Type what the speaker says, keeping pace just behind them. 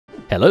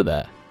Hello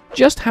there.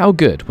 Just how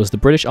good was the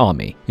British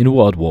Army in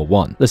World War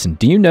I? Listen,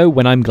 do you know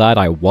when I'm glad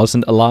I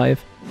wasn't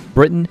alive?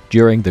 Britain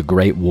during the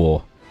Great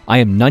War. I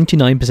am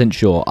 99%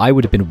 sure I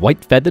would have been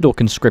white-feathered or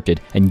conscripted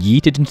and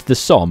yeeted into the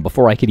Somme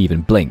before I could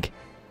even blink.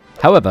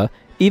 However,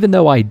 even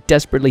though I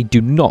desperately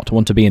do not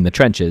want to be in the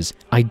trenches,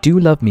 I do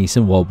love me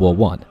some World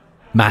War I.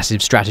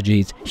 Massive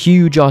strategies,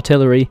 huge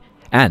artillery,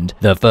 and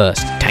the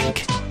first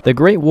tank. The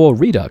Great War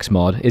Redux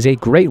mod is a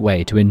great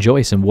way to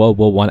enjoy some World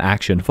War I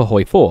action for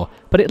HOI4,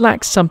 but it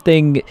lacks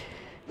something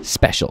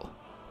special,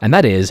 and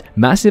that is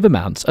massive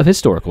amounts of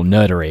historical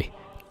nerdery.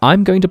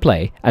 I'm going to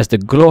play as the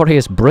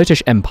glorious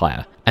British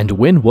Empire and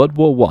win World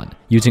War I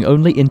using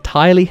only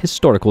entirely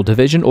historical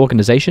division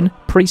organization,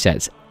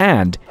 presets,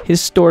 and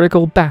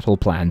historical battle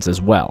plans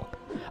as well.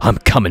 I'm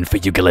coming for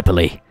you,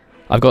 Gallipoli!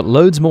 I've got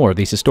loads more of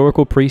these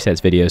historical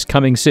presets videos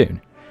coming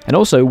soon. And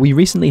also, we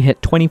recently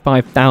hit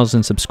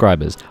 25,000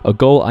 subscribers, a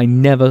goal I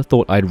never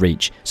thought I'd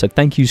reach, so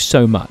thank you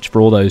so much for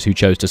all those who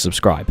chose to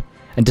subscribe.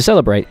 And to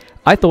celebrate,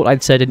 I thought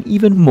I'd set an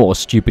even more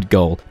stupid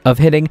goal of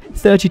hitting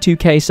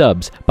 32k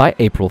subs by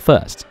April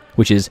 1st,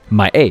 which is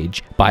my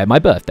age by my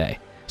birthday.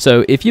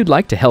 So if you'd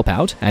like to help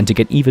out and to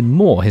get even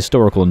more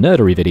historical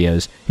nerdery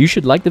videos, you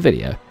should like the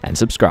video and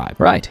subscribe.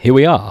 Right, here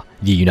we are,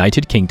 the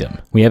United Kingdom.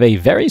 We have a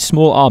very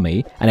small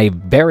army and a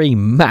very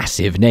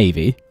massive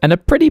navy and a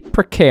pretty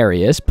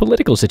precarious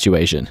political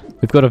situation.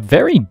 We've got a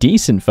very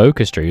decent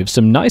focus tree with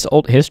some nice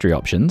alt history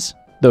options.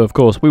 Though of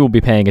course we will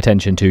be paying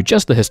attention to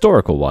just the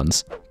historical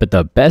ones. But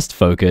the best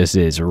focus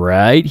is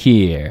right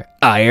here.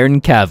 Iron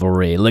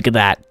Cavalry, look at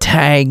that.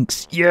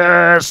 Tanks,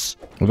 yes!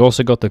 We've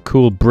also got the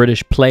cool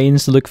British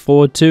planes to look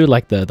forward to,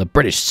 like the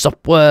British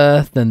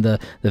Sopwith and the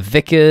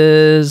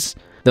Vickers,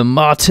 the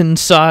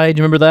Martenside,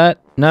 remember that?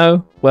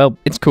 No? Well,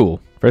 it's cool.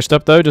 First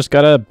up though, just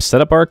gotta set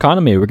up our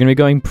economy. We're gonna be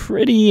going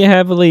pretty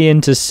heavily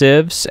into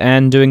civs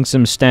and doing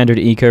some standard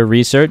eco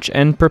research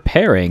and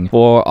preparing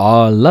for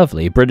our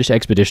lovely British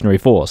Expeditionary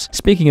Force.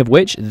 Speaking of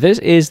which, this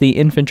is the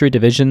infantry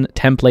division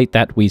template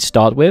that we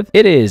start with.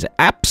 It is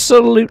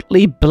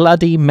absolutely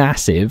bloody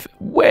massive,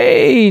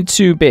 way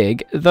too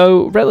big,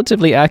 though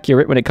relatively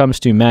accurate when it comes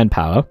to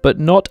manpower, but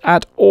not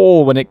at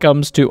all when it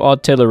comes to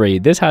artillery.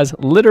 This has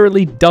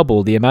literally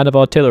double the amount of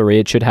artillery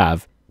it should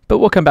have. But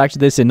we'll come back to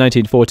this in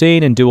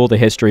 1914 and do all the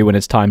history when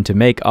it's time to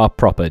make our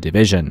proper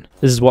division.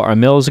 This is what our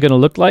mills are going to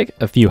look like,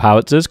 a few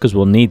howitzers because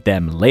we'll need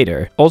them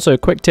later. Also,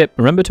 quick tip,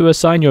 remember to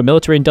assign your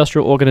military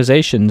industrial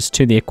organizations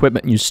to the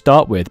equipment you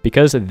start with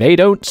because they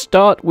don't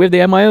start with the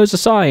MIOs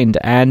assigned,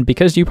 and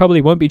because you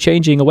probably won't be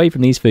changing away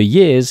from these for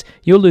years,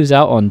 you'll lose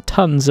out on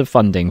tons of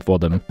funding for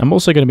them. I'm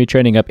also going to be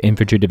training up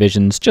infantry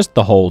divisions just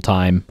the whole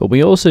time, but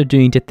we also do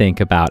need to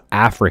think about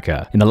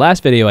Africa. In the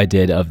last video I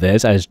did of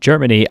this as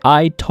Germany,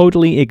 I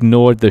totally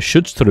ignored the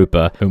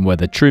Schutztruppe, whom were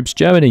the troops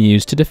Germany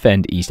used to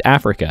defend East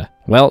Africa.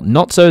 Well,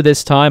 not so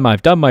this time.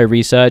 I've done my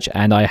research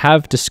and I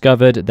have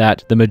discovered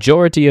that the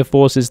majority of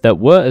forces that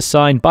were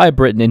assigned by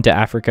Britain into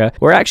Africa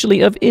were actually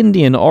of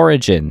Indian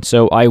origin,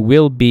 so I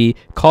will be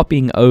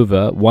copying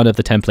over one of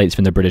the templates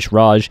from the British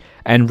Raj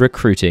and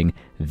recruiting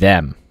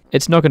them.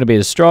 It's not going to be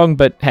as strong,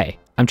 but hey,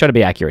 I'm trying to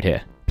be accurate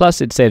here. Plus,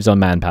 it saves on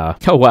manpower.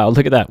 Oh wow,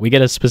 look at that. We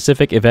get a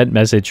specific event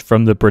message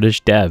from the British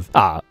dev.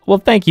 Ah, well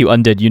thank you,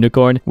 Undead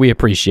Unicorn. We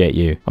appreciate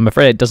you. I'm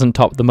afraid it doesn't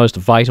top the most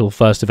vital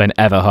first event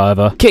ever,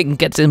 however. King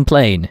gets in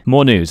plane.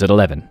 More news at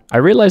 11. I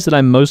realized that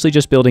I'm mostly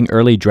just building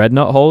early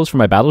dreadnought hulls for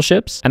my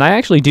battleships, and I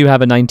actually do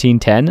have a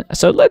 1910,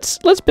 so let's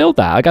build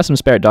that. I got some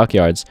spare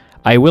dockyards.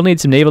 I will need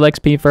some naval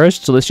XP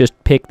first, so let's just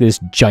pick this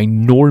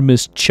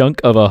ginormous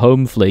chunk of a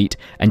home fleet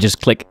and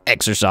just click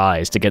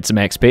exercise to get some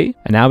XP.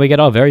 And now we get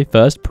our very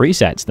first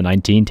presets, the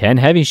 1910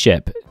 heavy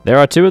ship. There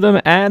are two of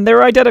them and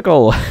they're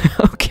identical.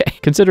 Okay.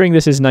 Considering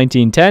this is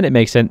 1910, it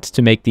makes sense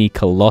to make the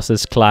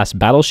Colossus class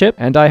battleship,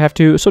 and I have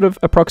to sort of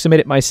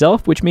approximate it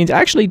myself, which means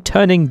actually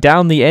turning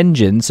down the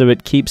engine so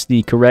it keeps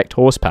the correct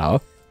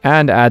horsepower,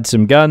 and add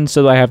some guns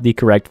so that I have the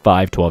correct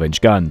 5 12-inch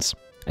guns.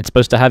 It's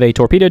supposed to have a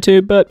torpedo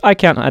tube, but I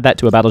can't add that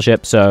to a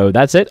battleship, so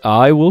that's it.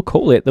 I will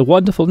call it the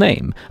wonderful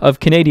name of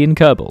Canadian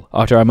Kerbal,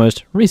 after our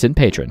most recent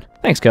patron.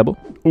 Thanks, Kerbal.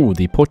 Ooh,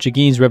 the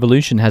Portuguese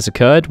Revolution has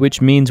occurred, which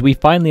means we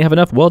finally have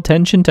enough world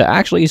tension to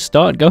actually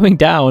start going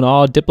down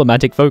our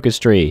diplomatic focus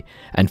tree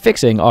and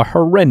fixing our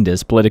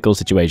horrendous political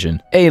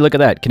situation. Hey, look at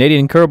that.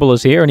 Canadian Kerbal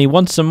is here and he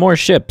wants some more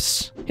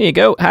ships. Here you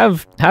go.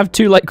 Have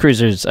 2 light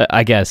cruisers,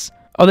 I guess.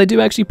 Oh, they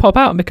do actually pop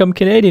out and become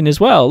Canadian as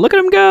well. Look at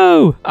them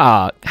go!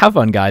 Ah, have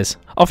fun, guys.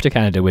 Off to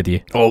Canada with you.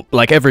 Oh,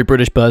 like every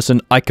British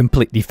person, I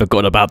completely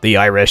forgot about the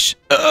Irish.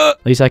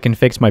 At least I can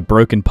fix my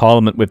broken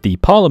parliament with the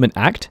Parliament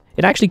Act.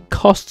 It actually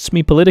costs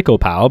me political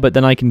power, but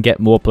then I can get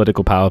more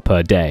political power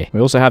per day.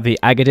 We also have the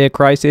Agadir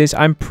crisis.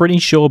 I'm pretty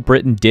sure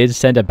Britain did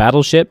send a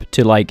battleship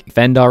to, like,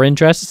 defend our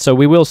interests, so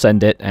we will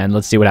send it, and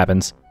let's see what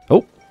happens.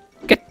 Oh.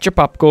 Get your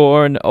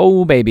popcorn.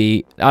 Oh,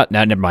 baby. No,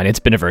 never mind. It's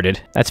been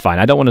averted. That's fine.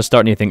 I don't want to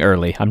start anything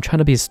early. I'm trying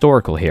to be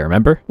historical here,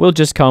 remember? We'll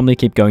just calmly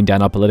keep going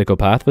down our political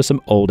path for some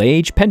old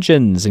age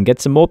pensions and get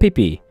some more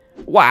PP.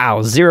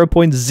 Wow,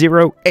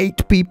 0.08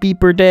 PP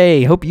per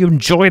day. Hope you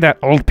enjoy that,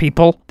 old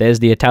people. There's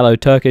the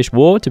Italo-Turkish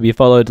War, to be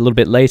followed a little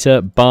bit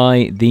later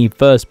by the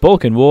First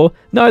Balkan War,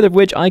 neither of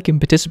which I can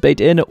participate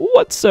in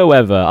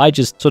whatsoever. I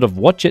just sort of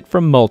watch it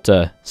from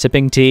Malta,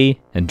 sipping tea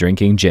and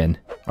drinking gin.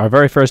 Our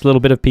very first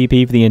little bit of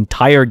PP for the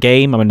entire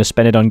game, I'm going to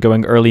spend it on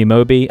going early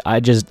Moby. I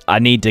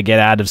need to get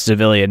out of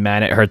civilian,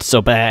 man. It hurts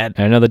so bad.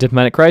 And another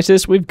diplomatic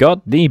crisis, we've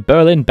got the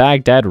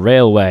Berlin-Baghdad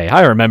Railway.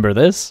 I remember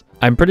this.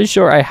 I'm pretty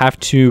sure I have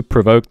to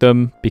provoke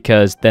them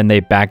because then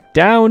they back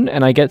down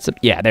and I get some...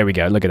 Yeah, there we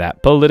go. Look at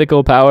that.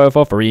 Political power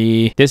for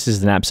free. This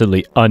is an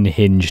absolutely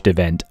unhinged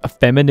event. A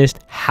feminist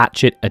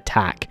hatchet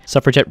attack.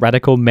 Suffragette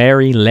radical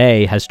Mary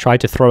Lay has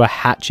tried to throw a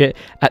hatchet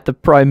at the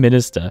Prime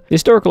Minister. The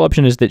historical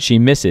option is that she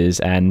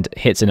misses and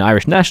hits an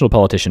Irish national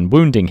politician,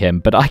 wounding him,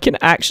 but I can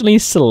actually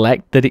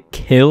select that it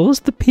kills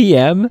the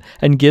PM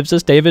and gives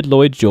us David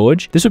Lloyd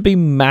George. This would be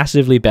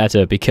massively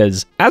better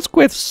because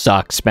Asquith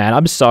sucks, man.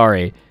 I'm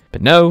sorry.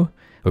 But no,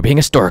 we're being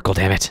historical,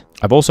 damn it.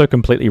 I've also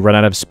completely run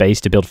out of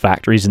space to build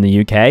factories in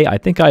the UK. I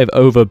think I've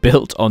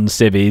overbuilt on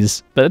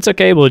civvies, but it's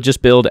okay, we'll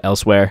just build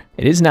elsewhere.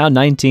 It is now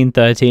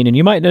 1913, and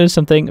you might notice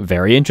something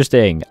very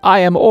interesting.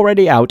 I am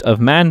already out of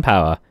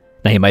manpower.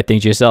 Now you might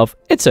think to yourself,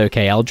 it's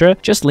okay, Aldra,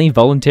 just leave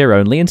volunteer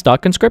only and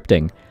start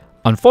conscripting.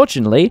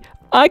 Unfortunately,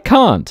 I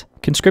can't.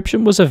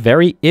 Conscription was a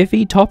very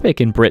iffy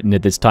topic in Britain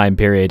at this time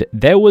period.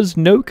 There was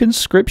no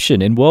conscription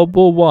in World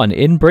War I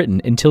in Britain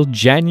until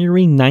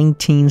January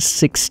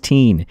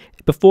 1916.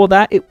 Before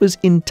that, it was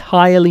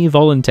entirely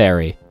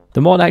voluntary. The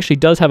mod actually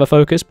does have a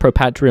focus, Pro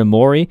Patria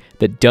Mori,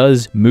 that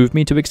does move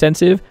me to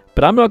extensive,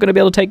 but I'm not going to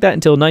be able to take that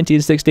until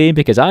 1916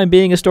 because I'm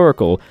being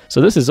historical. So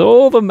this is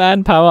all the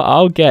manpower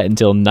I'll get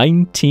until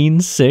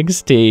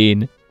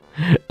 1916.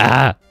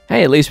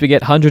 Hey, at least we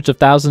get hundreds of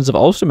thousands of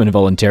Ulstermen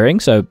volunteering,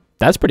 so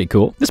that's pretty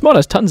cool. This mod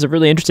has tons of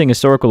really interesting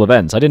historical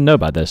events. I didn't know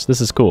about this.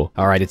 This is cool.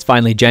 Alright, it's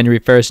finally January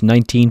 1st,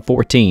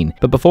 1914.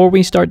 But before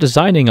we start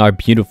designing our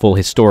beautiful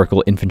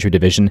historical infantry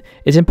division,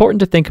 it's important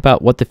to think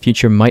about what the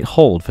future might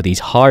hold for these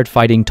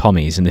hard-fighting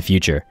Tommies in the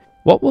future.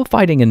 What will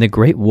fighting in the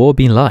Great War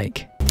be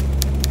like?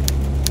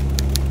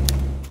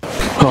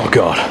 Oh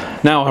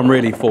god, now I'm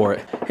really for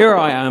it. Here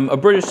I am, a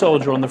British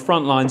soldier on the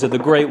front lines of the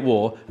Great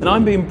War, and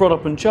I'm being brought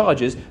up on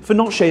charges for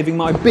not shaving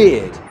my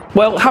beard.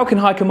 Well, how can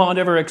High Command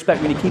ever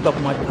expect me to keep up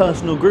with my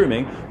personal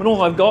grooming when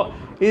all I've got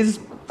is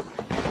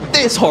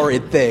this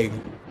horrid thing?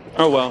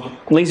 Oh well,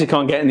 at least it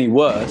can't get any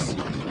worse.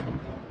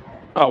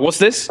 Oh, what's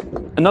this?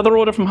 Another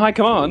order from High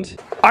Command?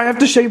 I have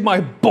to shave my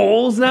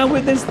balls now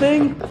with this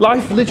thing?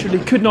 Life literally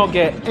could not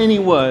get any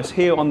worse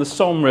here on the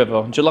Somme River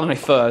on July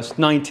 1st,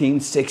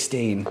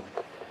 1916.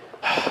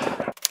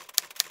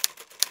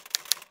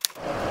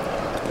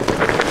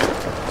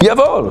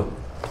 Jawohl!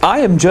 I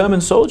am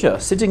German soldier,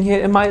 sitting here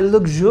in my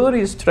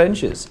luxurious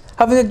trenches,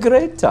 having a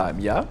great time,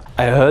 yeah?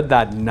 I heard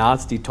that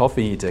nasty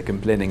toffee eater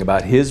complaining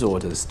about his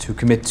orders to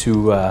commit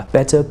to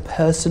better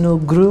personal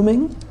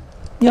grooming,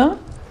 yeah?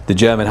 The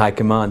German High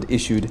Command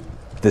issued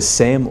the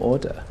same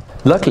order.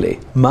 Luckily,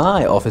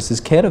 my officers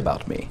care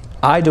about me.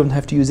 I don't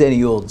have to use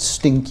any old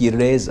stinky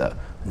razor.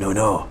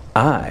 No,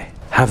 I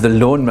have the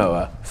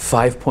Lawnmower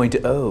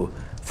 5.0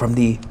 from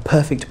the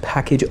Perfect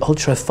Package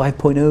Ultra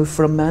 5.0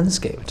 from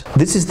Manscaped.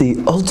 This is the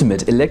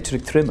ultimate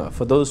electric trimmer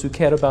for those who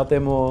care about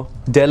their more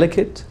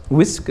delicate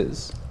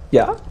whiskers.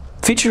 Yeah?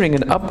 Featuring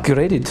an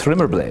upgraded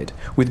trimmer blade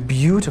with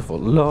beautiful,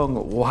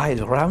 long, wide,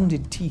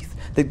 rounded teeth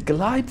that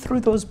glide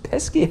through those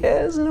pesky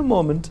hairs in a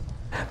moment.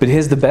 But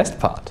here's the best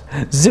part.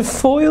 The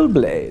foil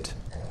blade.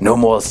 No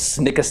more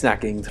snicker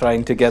snacking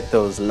trying to get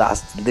those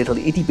last little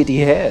itty bitty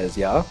hairs,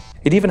 yeah?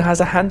 It even has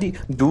a handy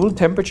dual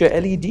temperature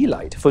LED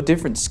light for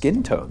different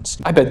skin tones.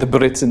 I bet the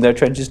Brits in their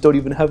trenches don't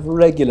even have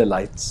regular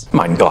lights.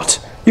 Mein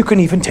Gott, you can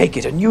even take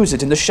it and use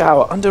it in the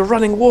shower under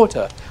running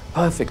water.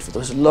 Perfect for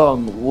those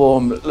long,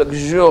 warm,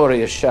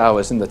 luxurious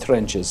showers in the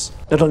trenches.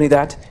 Not only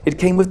that, it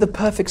came with the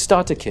perfect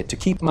starter kit to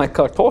keep my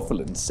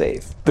Kartoffeln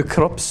safe. The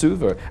crop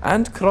soother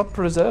and crop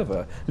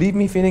preserver leave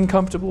me feeling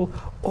comfortable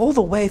all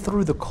the way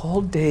through the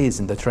cold days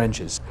in the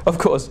trenches. Of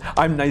course,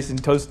 I'm nice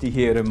and toasty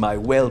here in my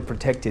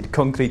well-protected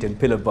concrete and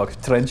pillar box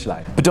trench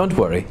line. But don't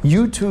worry,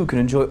 you too can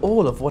enjoy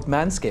all of what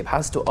Manscaped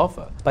has to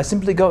offer by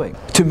simply going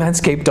to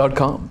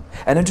manscaped.com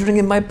and entering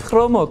in my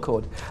promo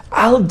code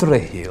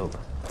Aldrahill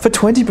for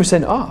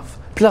 20% off,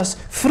 plus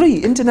free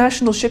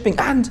international shipping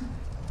and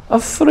a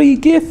free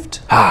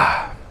gift.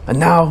 And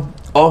now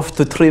off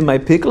to trim my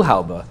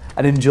pickelhaube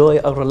and enjoy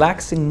a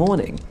relaxing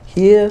morning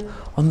here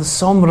on the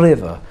Somme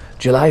River,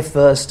 July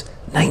 1st,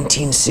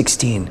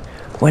 1916,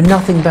 where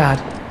nothing bad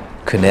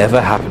could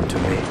ever happen to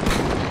me.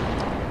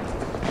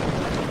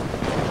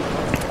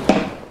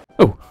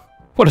 Oh,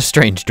 what a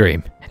strange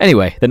dream.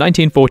 Anyway, the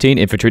 1914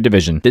 Infantry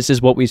Division. This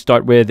is what we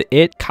start with.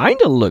 It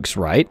kind of looks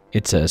right.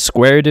 It's a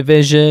square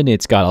division.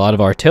 It's got a lot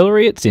of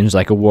artillery. It seems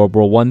like a World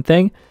War I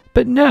thing.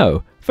 But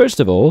no. First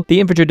of all,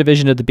 the infantry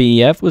division of the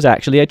BEF was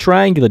actually a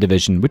triangular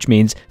division, which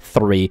means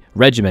 3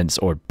 regiments,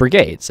 or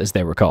brigades, as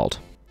they were called.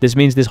 This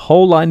means this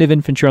whole line of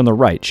infantry on the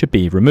right should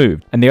be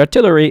removed. And the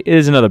artillery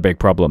is another big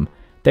problem.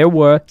 there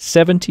were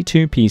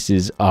 72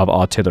 pieces of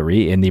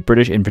artillery in the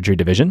British Infantry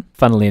Division,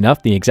 funnily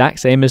enough the exact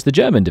same as the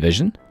German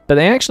division, but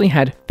they actually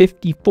had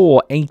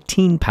 54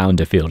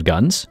 18-pounder field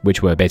guns,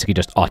 which were basically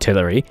just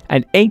artillery,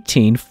 and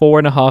 18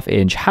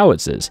 4.5-inch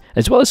howitzers,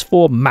 as well as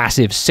 4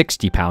 massive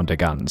 60-pounder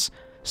guns.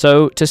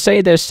 So to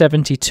say there's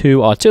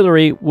 72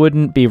 artillery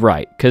wouldn't be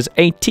right, because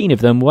 18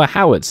 of them were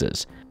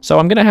howitzers. So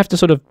I'm going to have to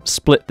sort of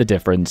split the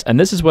difference, and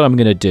this is what I'm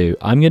going to do.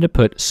 I'm going to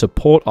put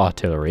support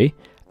artillery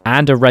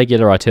and a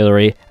regular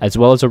artillery, as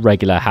well as a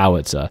regular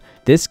howitzer.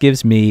 This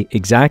gives me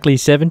exactly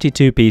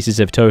 72 pieces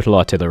of total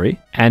artillery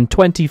and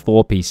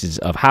 24 pieces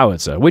of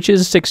howitzer, which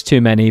is 6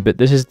 too many, but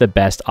this is the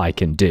best I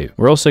can do.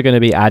 We're also going to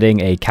be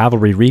adding a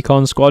cavalry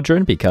recon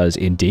squadron, because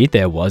indeed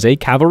there was a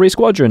cavalry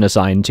squadron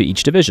assigned to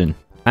each division.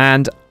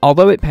 And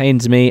although it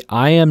pains me,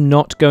 I am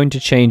not going to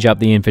change up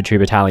the infantry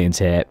battalions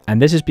here,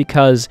 and this is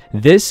because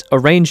this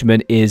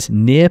arrangement is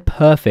near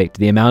perfect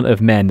the amount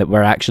of men that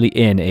were actually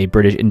in a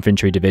British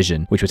infantry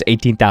division, which was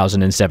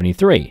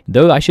 18,073.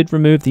 Though I should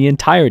remove the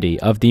entirety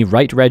of the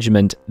right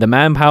regiment, the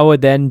manpower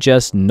would then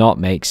just not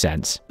make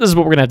sense. This is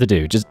what we're gonna have to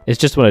do. It's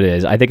just what it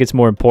is. I think it's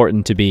more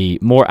important to be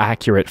more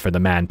accurate for the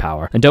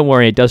manpower. And don't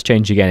worry, it does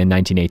change again in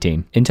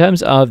 1918. In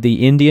terms of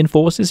the Indian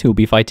forces who will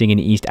be fighting in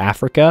East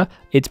Africa,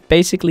 it's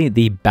basically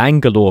the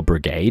Bangalore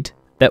Brigade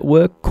that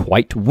were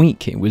quite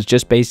weak. It was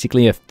just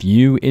basically a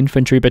few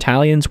infantry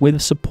battalions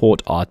with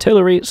support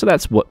artillery, so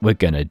that's what we're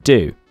gonna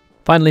do.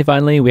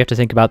 Finally, we have to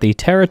think about the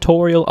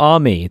Territorial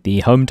Army,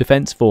 the home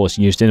defense force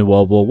used in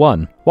World War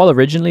I. While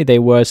originally they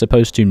were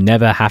supposed to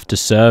never have to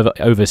serve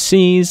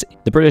overseas,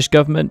 the British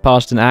government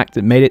passed an act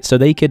that made it so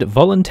they could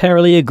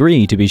voluntarily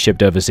agree to be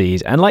shipped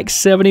overseas, and like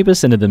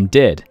 70% of them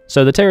did.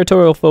 So the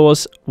Territorial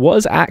Force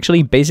was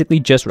actually basically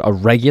just a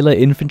regular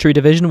infantry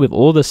division with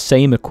all the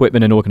same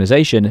equipment and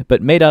organization,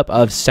 but made up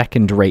of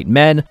second-rate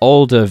men,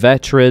 older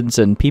veterans,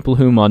 and people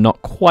whom are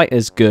not quite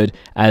as good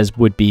as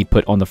would be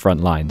put on the front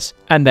lines.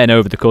 And then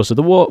over the course of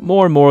the war,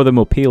 more and more of them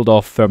were peeled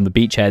off from the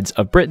beachheads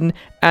of Britain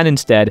and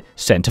instead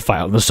sent to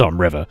fight on the Somme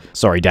River.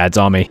 Sorry, Dad's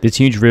army. This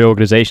huge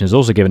reorganization has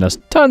also given us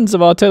tons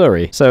of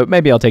artillery, so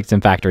maybe I'll take some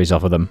factories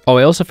off of them. Oh,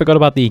 I also forgot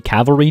about the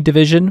cavalry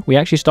division. We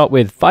actually start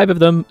with 5 of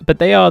them, but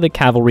they are the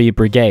cavalry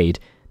brigade.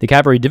 The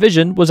cavalry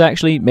division was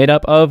actually made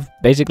up of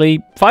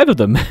basically 5 of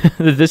them.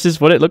 This is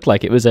what it looked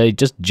like. It was a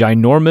just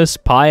ginormous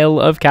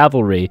pile of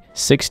cavalry,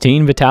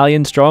 16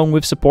 battalions strong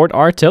with support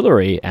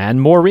artillery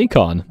and more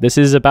recon. This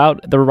is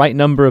about the right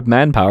number of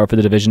manpower for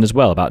the division as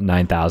well, about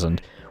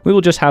 9,000. We will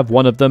just have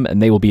 1 of them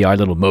and they will be our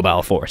little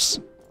mobile force.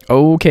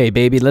 Okay,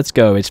 baby, let's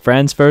go. It's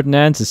Franz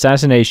Ferdinand's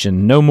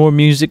assassination. No more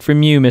music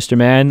from you, Mr.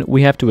 Man.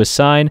 We have to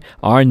assign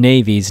our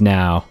navies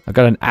now. I've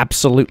got an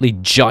absolutely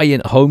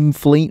giant home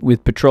fleet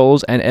with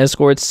patrols and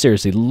escorts.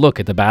 Seriously, look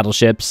at the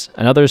battleships.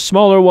 Another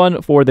smaller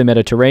one for the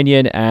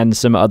Mediterranean and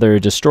some other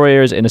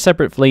destroyers in a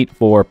separate fleet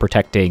for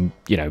protecting,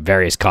 you know,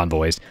 various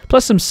convoys.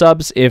 Plus some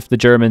subs if the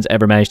Germans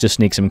ever manage to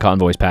sneak some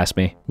convoys past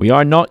me. We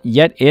are not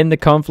yet in the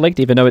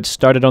conflict, even though it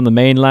started on the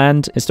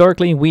mainland.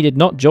 Historically, we did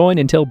not join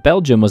until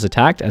Belgium was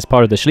attacked as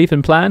part of the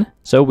Schlieffen Plan,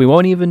 so we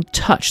won't even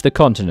touch the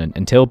continent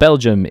until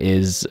Belgium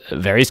is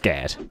very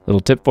scared. Little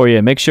tip for you,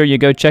 make sure you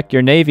go check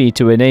your navy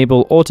to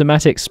enable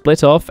automatic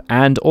split off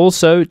and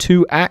also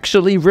to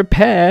actually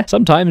repair.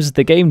 Sometimes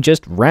the game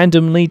just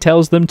randomly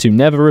tells them to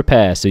never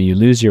repair, so you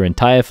lose your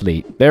entire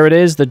fleet. There it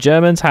is, the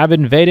Germans have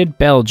invaded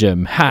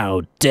Belgium.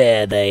 How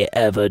dare they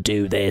ever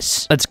do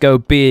this? Let's go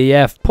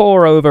BEF,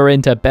 pour over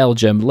into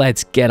Belgium,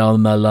 let's get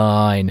on the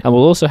line. And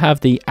we'll also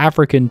have the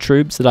African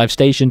troops that I've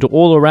stationed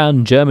all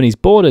around Germany's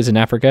borders in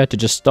Africa to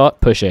just start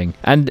pushing.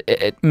 And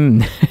it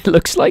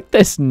looks like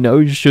there's no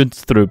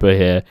Schutztruppe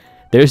here.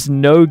 There's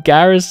no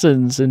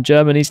garrisons in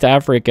German East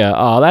Africa.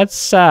 Oh, that's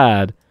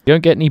sad. You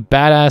don't get any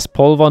badass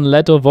Paul von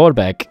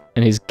Lettow-Vorbeck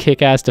and his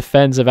kick-ass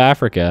defense of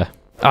Africa.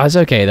 Oh, it's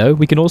okay though.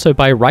 We can also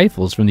buy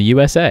rifles from the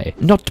USA.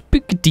 Not a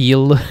big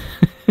deal.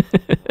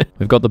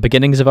 We've got the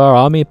beginnings of our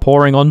army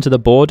pouring onto the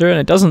border, and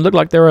it doesn't look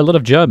like there are a lot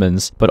of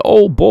Germans. But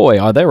oh boy,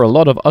 are there a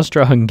lot of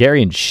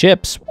Austro-Hungarian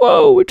ships.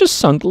 Whoa, we've just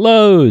sunk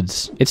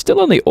loads. It's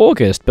still only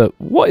August, but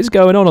what is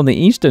going on the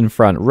Eastern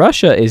Front?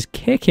 Russia is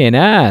kicking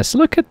ass.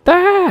 Look at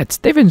that.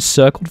 They've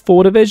encircled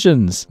 4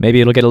 divisions. Maybe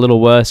it'll get a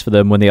little worse for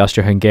them when the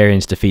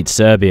Austro-Hungarians defeat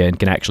Serbia and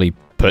can actually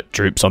put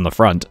troops on the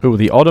front. Oh,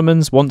 the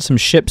Ottomans want some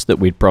ships that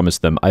we'd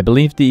promised them. I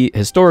believe the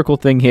historical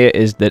thing here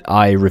is that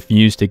I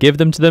refused to give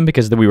them to them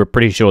because we were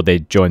pretty sure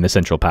they'd join the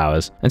Central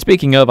Powers. And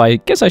speaking of, I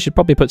guess I should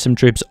probably put some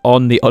troops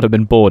on the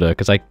Ottoman border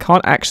because I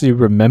can't actually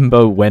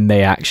remember when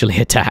they actually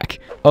attack.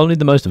 Only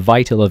the most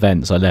vital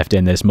events are left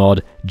in this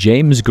mod.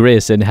 James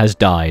Grierson has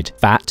died.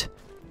 Fat,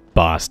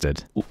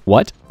 bastard.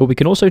 What? Well, we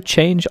can also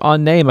change our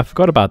name. I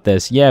forgot about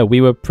this. Yeah,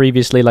 we were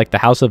previously like the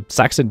House of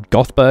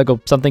Saxon-Gothberg or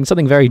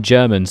something very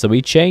German. So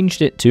we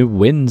changed it to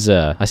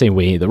Windsor. I say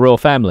we, the royal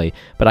family.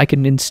 But I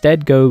can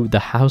instead go the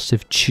House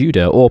of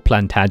Tudor or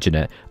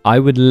Plantagenet. I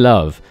would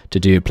love to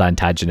do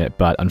Plantagenet,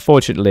 but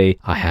unfortunately,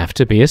 I have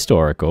to be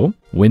historical.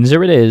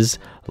 Windsor it is,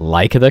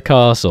 like the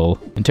castle.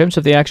 In terms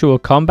of the actual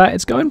combat,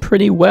 it's going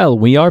pretty well.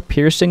 We are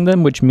piercing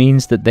them, which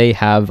means that they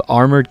have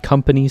armored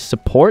company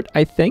support,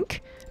 I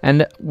think.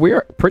 And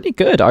we're pretty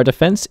good. Our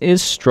defense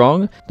is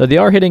strong, though they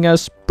are hitting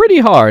us pretty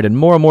hard, and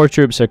more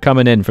troops are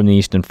coming in from the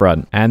Eastern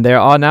Front. And there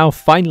are now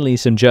finally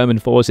some German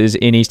forces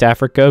in East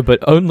Africa, but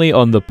only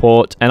on the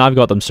port, and I've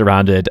got them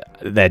surrounded.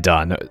 They're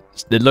done.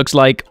 It looks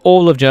like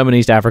all of German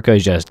East Africa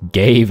just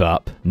gave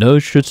up. No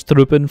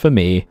Schutztruppen for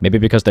me. Maybe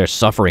because they're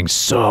suffering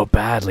so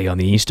badly on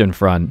the Eastern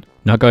Front.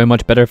 Not going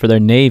much better for their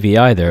navy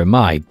either,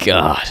 my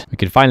god. We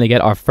could finally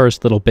get our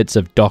first little bits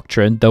of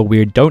doctrine, though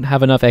we don't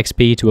have enough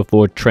XP to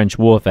afford trench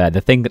warfare,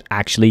 the thing that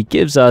actually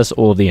gives us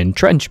all the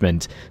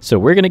entrenchment. So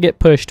we're gonna get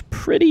pushed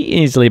pretty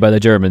easily by the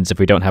Germans if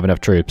we don't have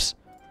enough troops.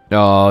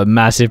 Oh,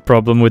 massive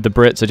problem with the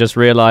Brits. I just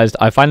realized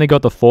I finally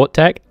got the fort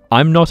tech.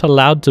 I'm not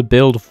allowed to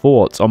build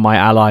forts on my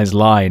allies'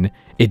 line.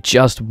 It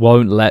just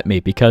won't let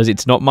me because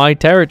it's not my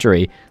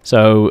territory.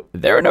 So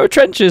there are no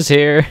trenches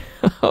here.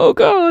 Oh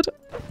god.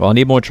 Well, I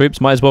need more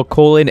troops. Might as well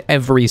call in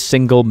every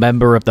single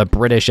member of the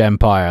British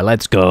Empire.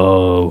 Let's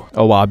go.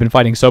 Oh, wow. I've been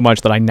fighting so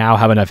much that I now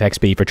have enough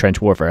XP for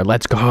trench warfare.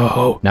 Let's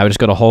go. Now we just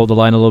got to hold the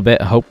line a little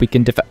bit. I hope we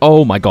can defend.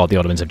 Oh, my God. The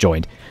Ottomans have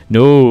joined.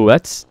 No,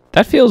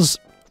 that feels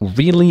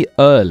really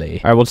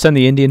early. All right, we'll send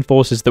the Indian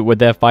forces that were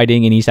there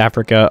fighting in East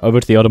Africa over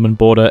to the Ottoman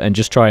border and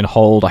just try and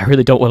hold. I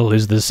really don't want to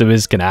lose the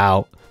Suez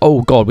Canal.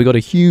 Oh, God. We got a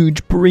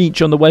huge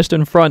breach on the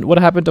Western Front. What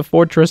happened to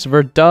Fortress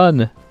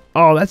Verdun?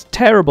 Oh, that's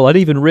terrible. I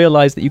didn't even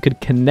realize that you could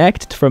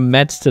connect from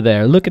Metz to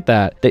there. Look at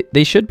that.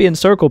 They should be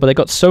encircled, but they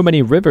got so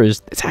many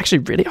rivers. It's actually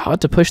really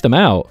hard to push them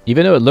out.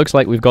 Even though it looks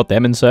like we've got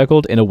them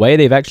encircled, in a way,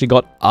 they've actually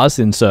got us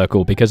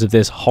encircled because of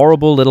this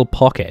horrible little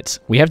pocket.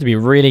 We have to be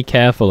really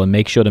careful and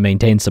make sure to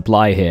maintain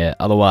supply here.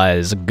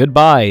 Otherwise,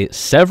 goodbye,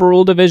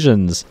 several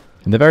divisions.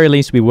 In the very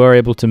least, we were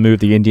able to move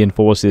the Indian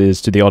forces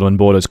to the Ottoman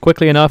borders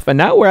quickly enough, and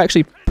now we're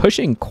actually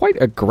pushing quite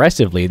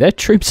aggressively. Their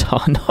troops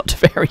are not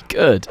very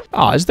good.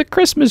 Oh, it's the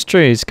Christmas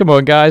trees. Come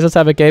on, guys, let's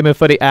have a game of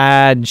footy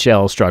and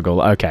shell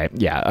struggle. Okay,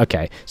 yeah,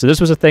 okay. So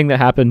this was a thing that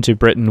happened to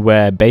Britain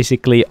where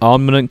basically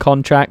armament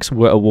contracts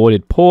were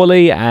awarded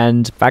poorly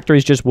and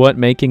factories just weren't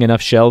making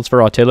enough shells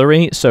for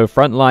artillery, so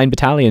frontline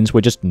battalions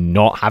were just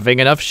not having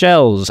enough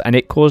shells, and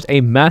it caused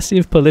a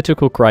massive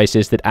political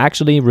crisis that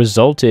actually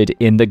resulted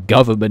in the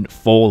government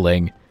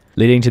falling,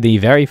 leading to the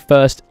very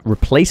first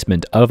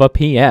replacement of a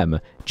PM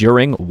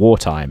during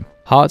wartime.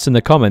 Hearts in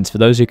the comments for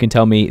those who can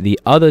tell me the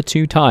other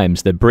 2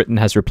 times that Britain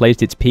has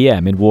replaced its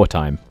PM in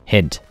wartime.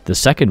 Hint, the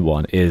second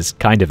one is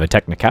kind of a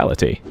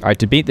technicality. Alright,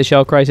 to beat the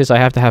shell crisis, I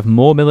have to have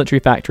more military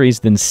factories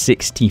than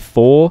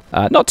 64.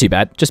 Not too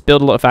bad. Just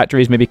build a lot of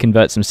factories, maybe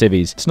convert some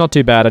civvies. It's not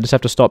too bad. I just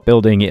have to stop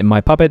building in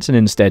my puppets and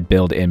instead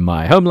build in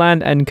my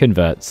homeland and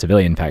convert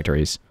civilian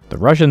factories. The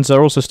Russians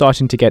are also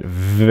starting to get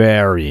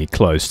very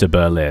close to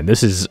Berlin.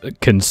 This is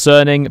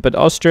concerning, but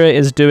Austria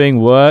is doing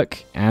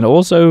work and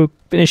also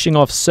finishing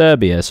off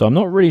Serbia, so I'm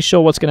not really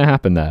sure what's going to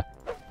happen there.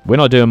 We're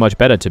not doing much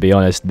better, to be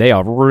honest. They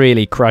are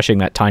really crushing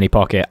that tiny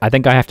pocket. I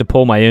think I have to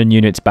pull my own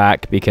units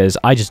back because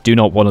I just do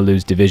not want to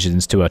lose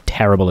divisions to a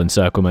terrible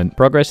encirclement.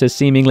 Progress has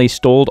seemingly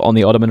stalled on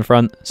the Ottoman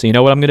front, so you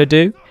know what I'm going to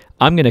do?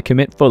 I'm going to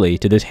commit fully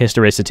to this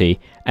historicity,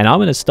 and I'm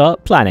going to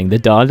start planning the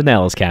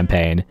Dardanelles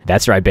campaign.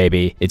 That's right,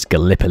 baby. It's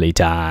Gallipoli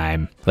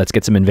time. Let's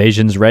get some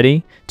invasions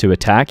ready to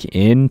attack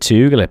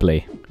into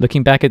Gallipoli.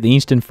 Looking back at the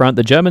Eastern Front,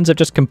 the Germans have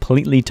just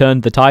completely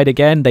turned the tide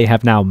again. They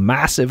have now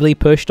massively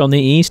pushed on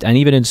the east and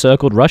even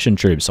encircled Russian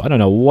troops, so I don't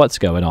know what's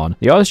going on.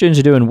 The Austrians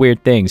are doing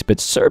weird things, but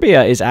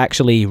Serbia is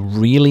actually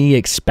really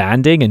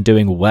expanding and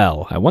doing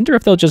well. I wonder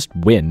if they'll just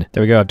win.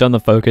 There we go. I've done the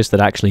focus that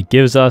actually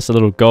gives us a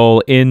little goal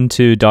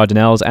into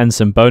Dardanelles and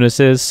some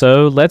bonuses,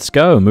 so let's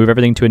go. Move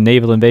everything to a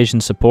naval invasion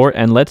support,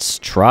 and let's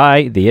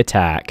try the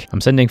attack.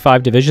 I'm sending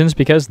 5 divisions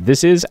because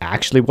this is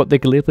actually what the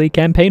Gallipoli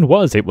campaign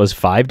was. It was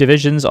 5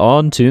 divisions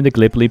onto the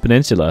Gallipoli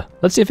Peninsula.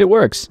 Let's see if it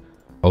works.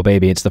 Oh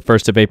baby, it's the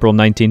 1st of April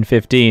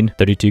 1915.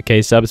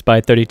 32k subs by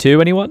 32,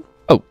 anyone?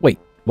 Oh, wait,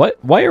 what?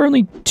 Why are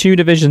only 2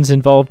 divisions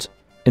involved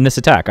in this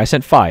attack? I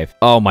sent 5.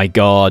 Oh my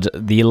god,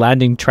 the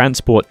landing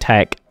transport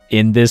tech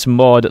in this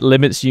mod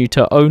limits you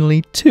to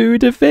only 2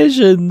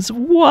 divisions.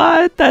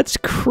 What? That's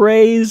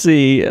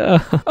crazy.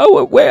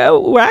 Oh,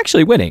 we're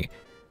actually winning.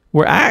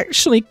 We're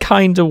actually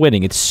kind of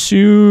winning. It's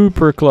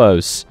super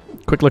close.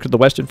 Quick look at the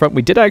Western Front.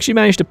 We did actually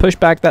manage to push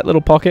back that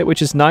little pocket,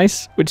 which is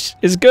nice, which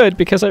is good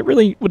because I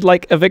really would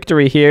like a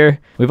victory here.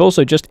 We've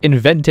also just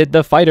invented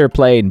the fighter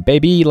plane.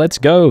 Baby, let's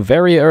go.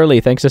 Very early,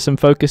 thanks to some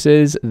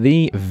focuses,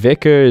 the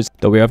Vickers.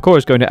 Though we are, of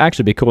course, going to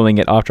actually be calling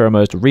it after our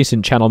most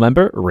recent channel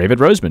member, Ravid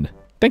Roseman.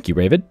 Thank you,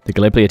 Ravid. The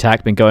Gallipoli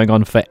attack been going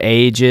on for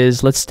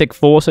ages. Let's stick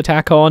force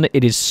attack on.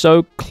 It is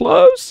so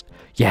close.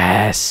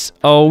 Yes.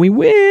 Oh, we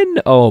win.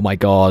 Oh my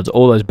god.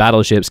 All those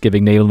battleships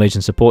giving naval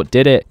invasion support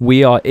did it.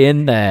 We are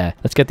in there.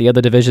 Let's get the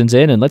other divisions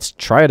in and let's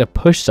try to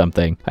push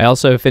something. I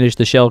also finished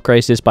the shell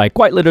crisis by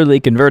quite literally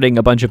converting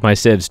a bunch of my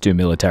civs to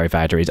military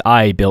factories.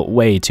 I built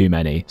way too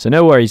many. So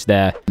no worries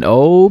there. And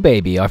oh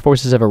baby, our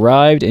forces have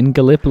arrived in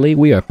Gallipoli.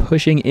 We are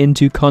pushing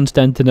into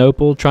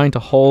Constantinople, trying to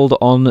hold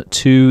on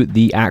to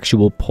the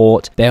actual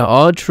port. There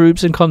are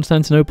troops in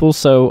Constantinople,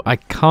 so I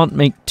can't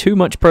make too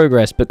much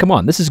progress, but come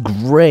on, this is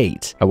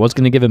great. I was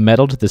going to give a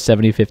medal to the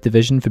 75th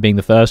Division for being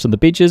the first on the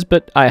beaches,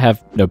 but I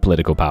have no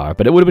political power.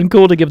 But it would have been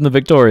cool to give them the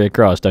Victoria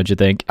Cross, don't you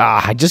think?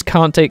 I just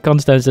can't take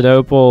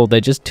Constantinople. They're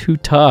just too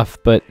tough,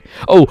 but...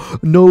 Oh,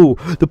 no!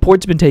 The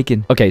port's been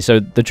taken! Okay, so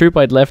the troop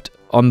I'd left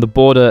on the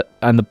border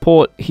and the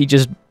port, he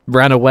just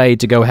ran away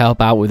to go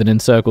help out with an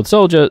encircled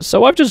soldier,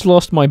 so I've just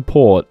lost my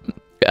port.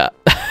 Yeah.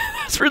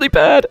 That's really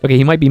bad. Okay,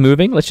 he might be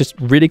moving. Let's just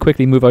really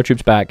quickly move our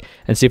troops back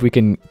and see if we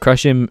can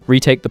crush him,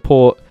 retake the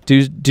port,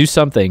 do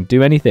something,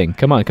 do anything.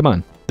 Come on, come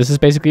on. This is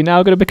basically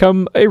now going to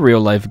become a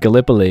real-life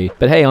Gallipoli.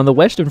 But hey, on the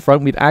Western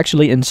Front, we've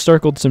actually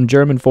encircled some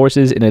German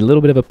forces in a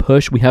little bit of a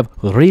push. We have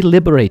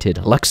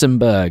reliberated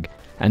Luxembourg,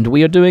 and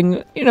we are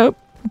doing, you know,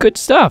 good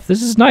stuff.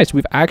 This is nice.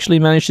 We've actually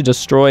managed to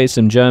destroy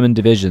some German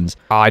divisions.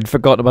 Oh, I'd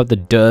forgotten about the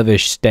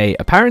Dervish state.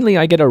 Apparently,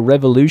 I get a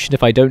revolution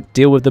if I don't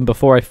deal with them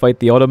before I fight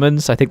the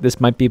Ottomans. I think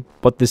this might be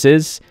what this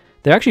is.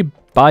 They're actually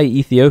by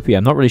Ethiopia.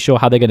 I'm not really sure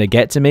how they're going to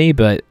get to me,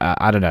 but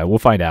I don't know. We'll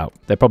find out.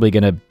 They're probably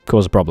going to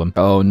cause a problem.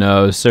 Oh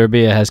no,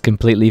 Serbia has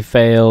completely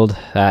failed.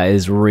 That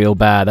is real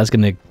bad. That's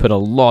going to put a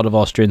lot of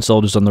Austrian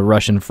soldiers on the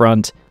Russian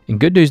front. In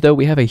good news, though,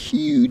 we have a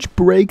huge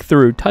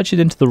breakthrough touching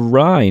into the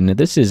Rhine.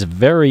 This is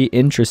very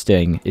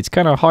interesting. It's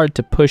kind of hard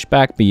to push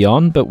back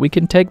beyond, but we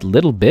can take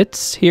little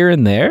bits here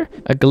and there.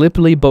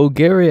 Gallipoli,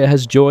 Bulgaria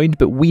has joined,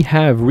 but we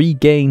have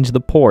regained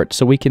the port,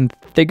 so we can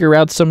figure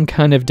out some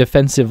kind of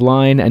defensive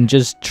line and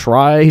just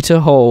try to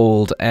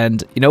hold.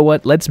 And you know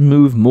what? Let's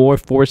move more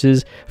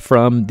forces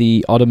from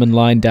the Ottoman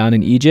line down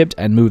in Egypt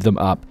and move them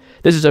up.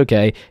 This is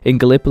okay. In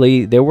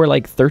Gallipoli, there were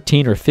like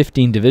 13 or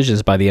 15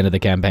 divisions by the end of the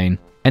campaign.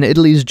 And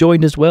Italy's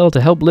joined as well to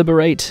help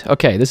liberate.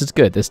 Okay, this is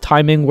good. This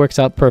timing works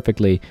out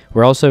perfectly.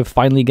 We're also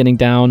finally getting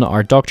down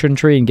our doctrine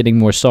tree and getting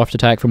more soft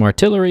attack from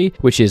artillery,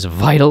 which is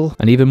vital.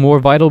 And even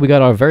more vital, we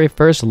got our very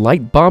first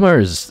light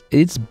bombers.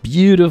 It's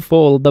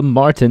beautiful, the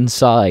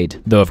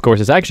Martenside. Though, of course,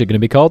 it's actually going to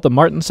be called the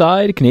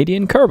Martenside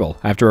Canadian Kerbal,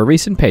 after a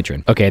recent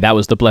patron. Okay, that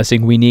was the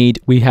blessing we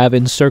need. We have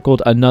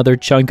encircled another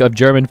chunk of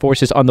German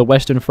forces on the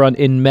Western Front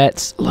in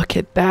Metz. Look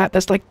at that.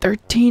 That's like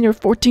 13 or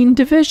 14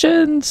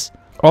 divisions.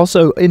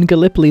 Also, in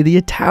Gallipoli, the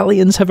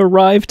Italians have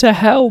arrived to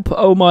help.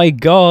 Oh my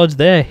god,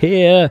 they're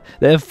here.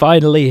 They're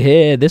finally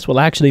here. This will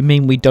actually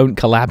mean we don't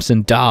collapse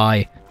and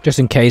die. Just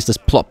in case, let's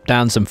plop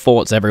down some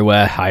forts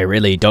everywhere. I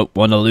really don't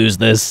want to lose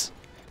this.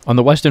 On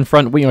the Western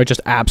Front, we are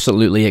just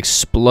absolutely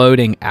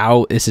exploding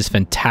out. This is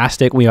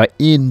fantastic. We are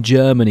in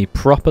Germany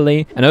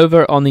properly. And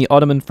over on the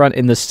Ottoman front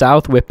in the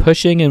south, we're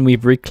pushing and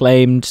we've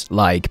reclaimed,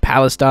 like,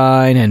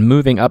 Palestine and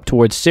moving up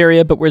towards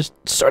Syria, but we're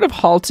sort of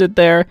halted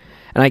there.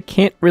 And I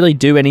can't really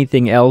do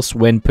anything else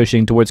when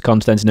pushing towards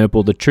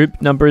Constantinople. The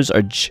troop numbers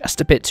are just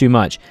a bit too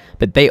much,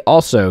 but they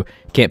also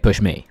can't push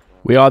me.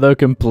 We are, though,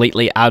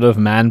 completely out of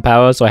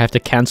manpower, so I have to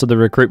cancel the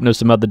recruitment of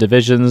some other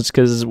divisions,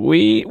 because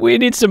we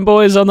need some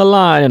boys on the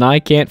line, and I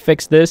can't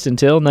fix this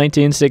until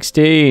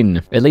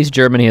 1916. At least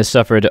Germany has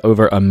suffered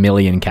over 1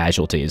 million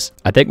casualties.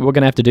 I think what we're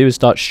going to have to do is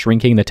start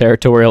shrinking the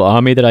territorial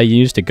army that I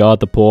use to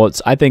guard the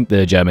ports. I think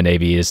the German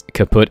Navy is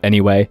kaput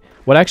anyway.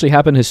 What actually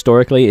happened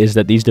historically is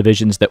that these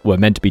divisions that were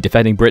meant to be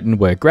defending Britain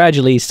were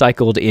gradually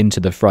cycled into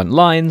the front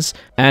lines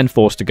and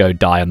forced to go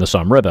die on the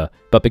Somme River.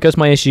 But because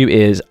my issue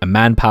is a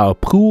manpower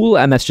pool,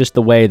 and that's just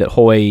the way that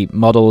HOI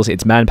models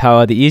its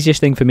manpower, the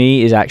easiest thing for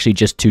me is actually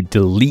just to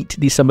delete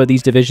some of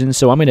these divisions.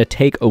 So I'm going to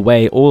take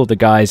away all of the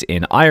guys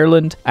in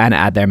Ireland and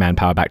add their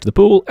manpower back to the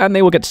pool, and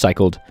they will get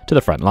cycled to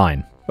the front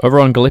line. Over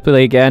on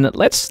Gallipoli again,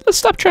 let's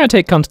stop trying to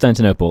take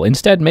Constantinople.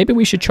 Instead, maybe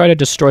we should try to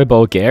destroy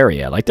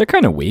Bulgaria. Like, they're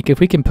kind of weak. If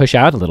we can push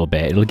out a little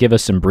bit, it'll give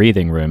us some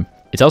breathing room.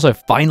 It's also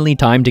finally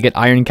time to get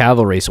iron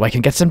cavalry so I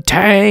can get some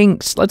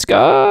tanks. Let's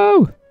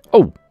go!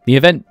 Oh, the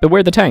event,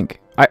 beware the tank.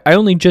 I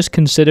only just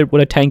considered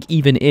what a tank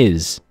even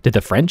is. Did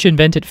the French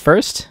invent it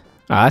first?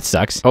 Ah, that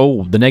sucks.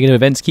 Oh, the negative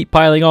events keep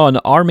piling on.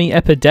 Army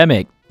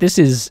epidemic. This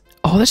is...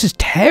 Oh, this is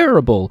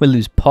terrible. We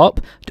lose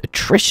pop,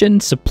 attrition,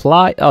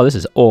 supply. Oh, this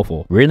is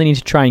awful. Really need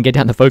to try and get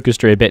down the focus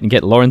tree a bit and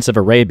get Lawrence of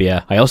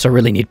Arabia. I also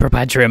really need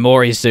Propatria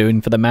Mori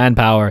soon for the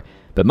manpower.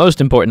 But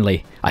most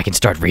importantly, I can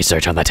start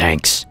research on the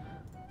tanks.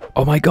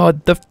 Oh my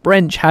god, the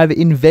French have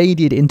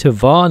invaded into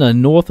Varna,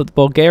 north of the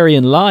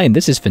Bulgarian line.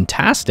 This is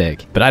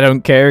fantastic. But I don't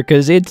care,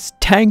 because it's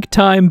tank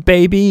time,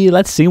 baby.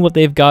 Let's see what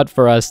they've got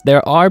for us.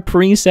 There are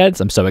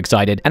presets. I'm so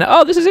excited. And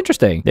oh, this is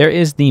interesting. There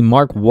is the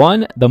Mark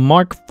I, the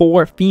Mark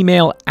IV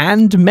female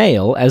and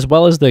male, as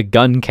well as the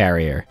gun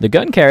carrier. The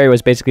gun carrier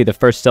was basically the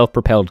first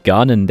self-propelled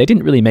gun, and they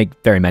didn't really make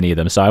very many of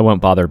them, so I won't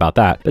bother about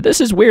that. But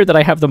this is weird that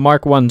I have the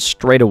Mark I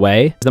straight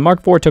away. The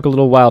Mark IV took a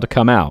little while to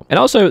come out. And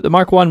also, the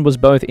Mark I was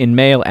both in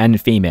male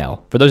and female.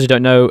 female. For those who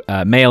don't know,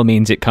 male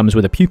means it comes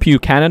with a pew-pew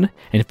cannon,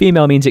 and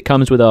female means it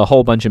comes with a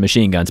whole bunch of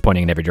machine guns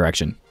pointing in every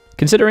direction.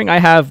 Considering I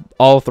have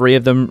all 3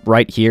 of them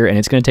right here, and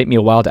it's going to take me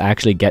a while to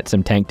actually get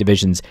some tank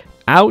divisions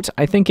out,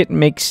 I think it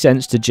makes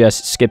sense to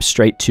just skip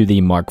straight to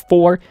the Mark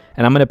IV,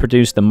 and I'm going to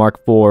produce the Mark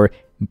IV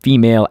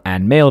female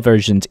and male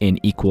versions in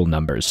equal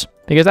numbers,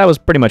 because that was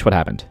pretty much what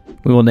happened.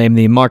 We will name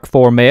the Mark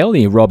IV male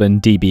the Robin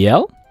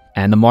DBL,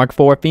 and the Mark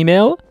IV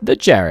female the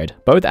Jared,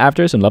 both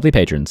after some lovely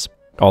patrons.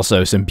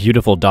 Also, some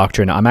beautiful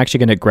doctrine. I'm actually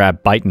going to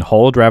grab Bite and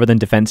Hold rather than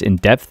Defense in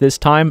Depth this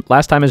time.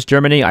 Last time as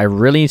Germany, I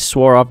really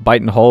swore off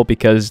Bite and Hold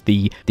because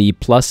the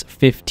plus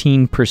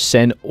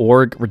 15%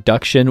 org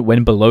reduction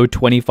when below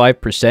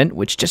 25%,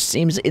 which just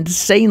seems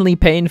insanely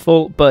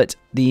painful, but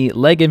the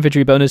leg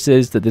infantry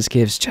bonuses that this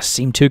gives just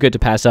seem too good to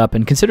pass up,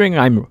 and considering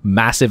I'm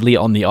massively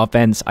on the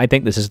offense, I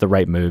think this is the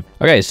right move.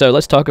 Okay, so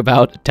let's talk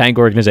about tank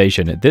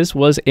organization. This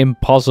was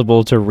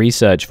impossible to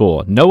research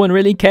for. No one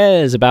really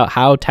cares about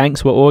how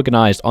tanks were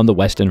organized on the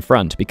Western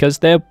Front, because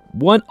there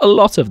weren't a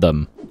lot of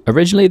them.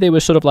 Originally, they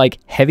were sort of like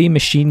heavy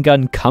machine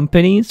gun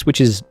companies,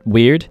 which is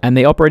weird, and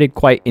they operated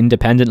quite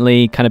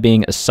independently, kind of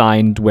being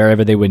assigned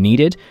wherever they were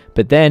needed.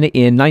 But then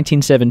in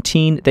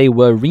 1917, they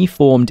were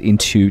reformed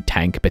into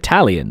tank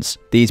battalions.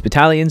 These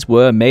battalions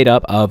were made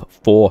up of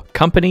 4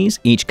 companies,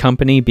 each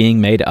company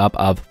being made up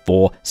of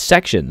 4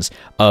 sections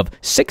of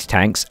 6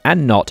 tanks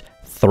and not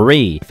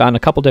 3. Found a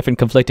couple different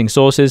conflicting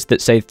sources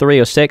that say 3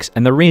 or 6,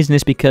 and the reason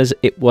is because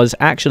it was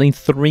actually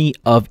 3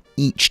 of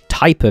each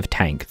type of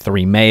tank,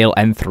 3 male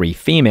and 3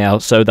 female,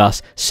 so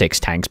thus 6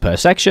 tanks per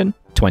section,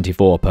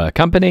 24 per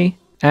company,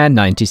 and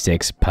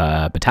 96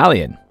 per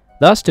battalion.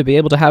 Thus, to be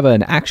able to have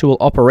an actual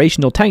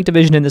operational tank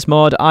division in this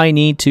mod, I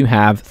need to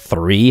have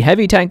 3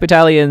 heavy tank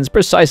battalions,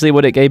 precisely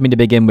what it gave me to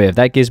begin with.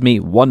 That gives me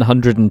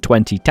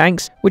 120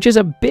 tanks, which is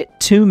a bit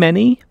too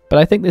many, but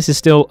I think this is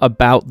still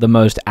about the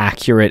most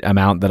accurate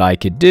amount that I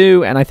could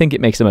do, and I think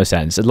it makes the most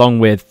sense, along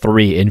with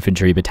 3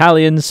 infantry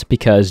battalions,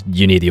 because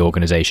you need the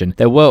organization.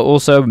 There were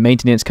also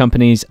maintenance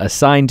companies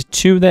assigned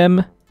to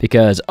them,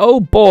 because oh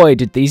boy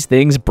did these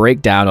things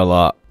break down a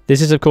lot. This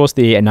is, of course,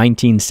 the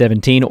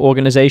 1917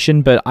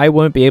 organization, but I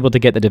won't be able to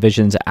get the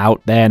divisions out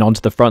there and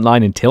onto the front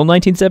line until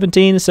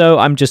 1917, so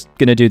I'm just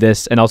going to do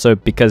this. And also,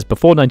 because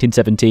before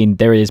 1917,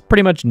 there is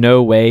pretty much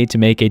no way to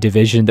make a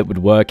division that would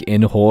work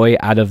in HOI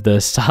out of the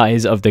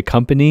size of the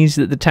companies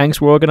that the tanks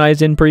were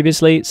organized in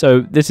previously, so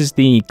this is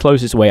the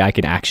closest way I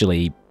can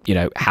actually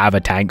have a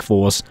tank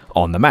force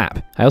on the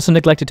map. I also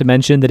neglected to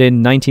mention that in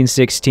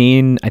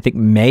 1916, I think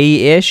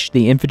May-ish,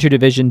 the infantry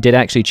division did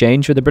actually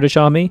change for the British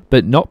Army,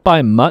 but not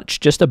by much.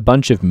 Just a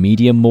bunch of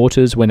medium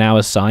mortars were now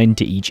assigned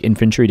to each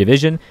infantry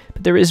division,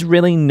 but there is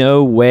really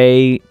no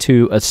way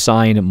to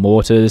assign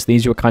mortars.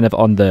 These were kind of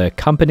on the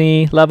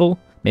company level.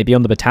 Maybe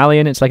on the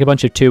battalion, it's like a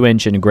bunch of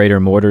 2-inch and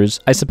greater mortars.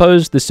 I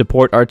suppose the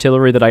support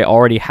artillery that I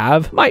already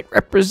have might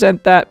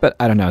represent that, but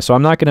I don't know, so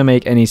I'm not going to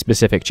make any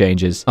specific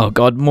changes. Oh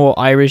god, more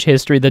Irish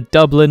history, the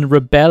Dublin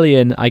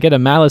Rebellion. I get a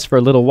malice for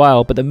a little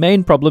while, but the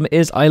main problem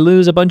is I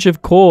lose a bunch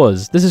of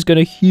corps. This is going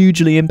to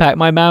hugely impact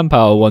my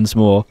manpower once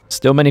more.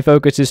 Still many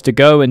focuses to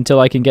go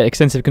until I can get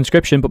extensive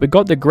conscription, but we've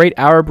got the Great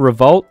Arab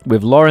Revolt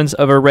with Lawrence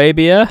of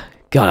Arabia.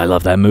 God, I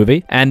love that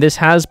movie. And this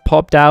has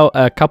popped out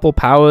a couple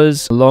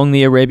powers along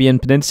the Arabian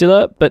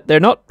Peninsula, but they're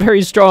not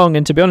very strong.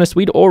 And to be honest,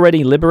 we'd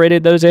already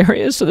liberated those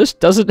areas, so this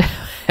doesn't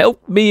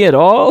help me at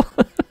all.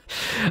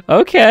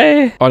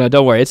 Okay. Oh no,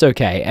 don't worry, it's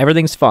okay.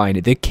 Everything's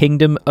fine. The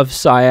Kingdom of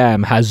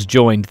Siam has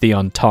joined the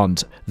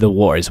Entente. The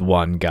war is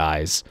won,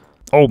 guys.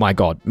 Oh my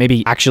god,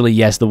 maybe actually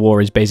yes, the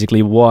war is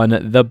basically won.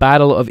 The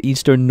Battle of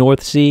Eastern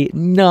North Sea,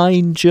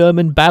 9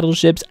 German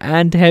battleships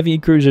and heavy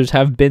cruisers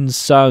have been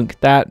sunk.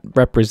 That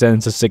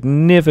represents a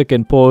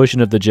significant portion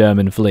of the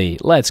German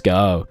fleet. Let's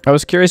go. I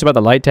was curious about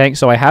the light tank,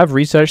 so I have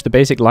researched the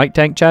basic light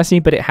tank chassis,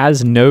 but it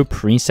has no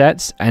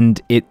presets,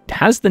 and it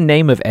has the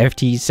name of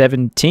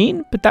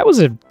FT-17, but that was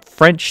a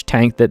French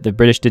tank that the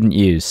British didn't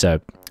use,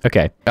 so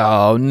okay.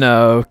 Oh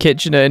no,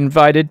 Kitchener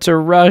invited to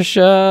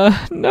Russia.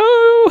 No.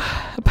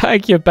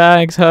 Pack your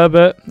bags,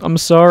 Herbert. I'm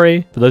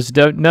sorry. For those who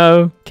don't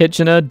know,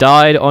 Kitchener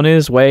died on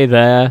his way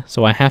there,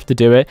 so I have to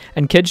do it.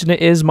 And Kitchener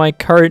is my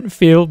current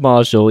field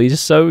marshal. He's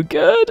so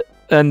good.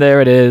 And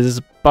there it is.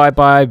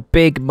 Bye-bye,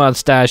 big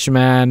mustache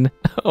man.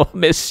 I'll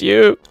miss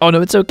you. Oh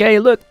no, it's okay.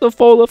 Look, the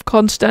fall of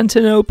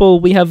Constantinople.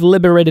 We have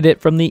liberated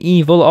it from the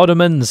evil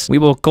Ottomans. We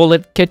will call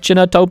it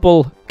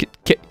Kitchener-Topol.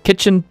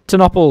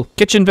 Kitchen-Tinople.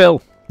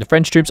 Kitchenville. The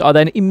French troops are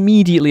then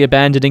immediately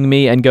abandoning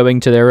me and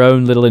going to their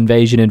own little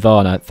invasion in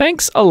Varna.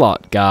 Thanks a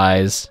lot,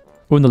 guys.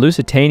 When the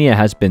Lusitania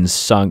has been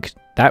sunk,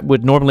 that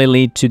would normally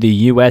lead to the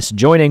US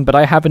joining, but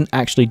I haven't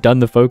actually done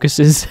the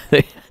focuses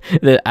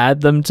that add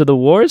them to the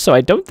war, so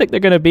I don't think they're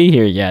going to be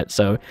here yet.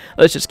 So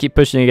let's just keep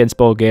pushing against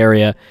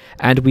Bulgaria.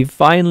 And we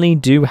finally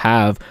do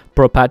have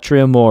Pro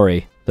Patria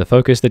Mori, the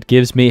focus that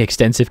gives me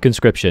extensive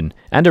conscription,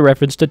 and a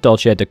reference to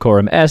Dulce et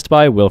Decorum Est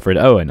by Wilfred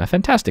Owen, a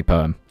fantastic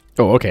poem.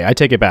 Oh, okay, I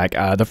take it back.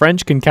 The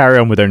French can carry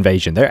on with their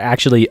invasion. They're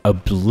actually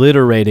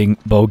obliterating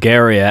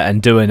Bulgaria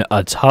and doing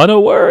a ton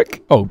of work.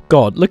 Oh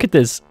god, look at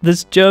this.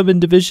 This German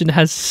division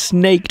has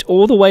snaked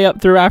all the way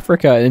up through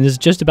Africa and is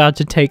just about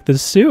to take the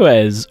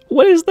Suez.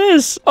 What is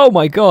this? Oh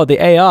my god,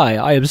 the AI.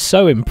 I am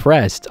so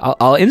impressed.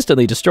 I'll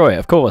instantly destroy it,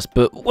 of course,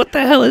 but what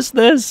the hell is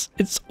this?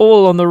 It's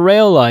all on the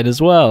rail line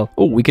as well.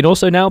 Oh, we can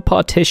also now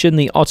partition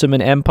the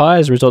Ottoman Empire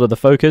as a result of the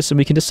focus, and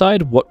we can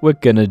decide what we're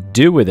gonna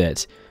do with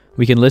it.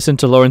 We can listen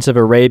to Lawrence of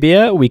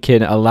Arabia, we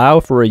can allow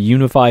for a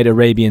unified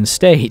Arabian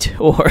state,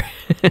 or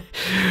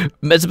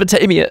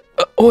Mesopotamia,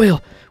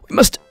 oil, we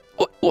must,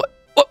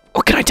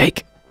 what can I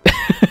take?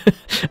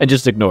 And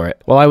just ignore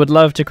it. While I would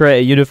love to create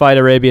a unified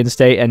Arabian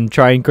state and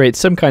try and create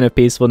some kind of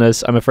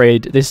peacefulness, I'm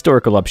afraid the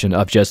historical option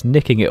of just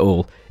nicking it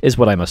all is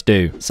what I must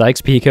do.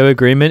 Sykes-Picot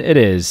Agreement it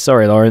is.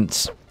 Sorry,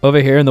 Lawrence. Over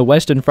here in the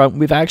Western Front,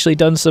 we've actually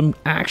done some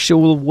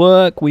actual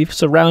work. We've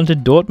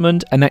surrounded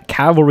Dortmund, and that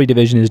cavalry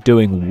division is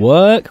doing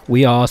work.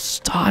 We are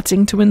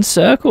starting to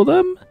encircle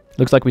them.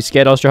 Looks like we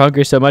scared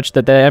Austria-Hungary so much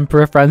that the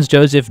Emperor Franz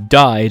Joseph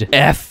died.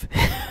 F.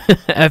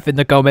 F in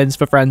the comments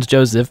for Franz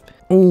Joseph.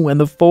 Ooh, and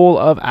the fall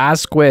of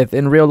Asquith.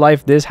 In real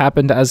life, this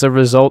happened as a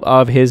result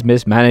of his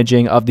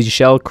mismanaging of the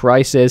Shell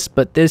crisis,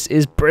 but this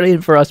is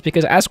brilliant for us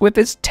because Asquith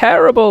is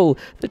terrible.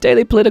 The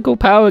daily political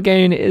power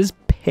gain is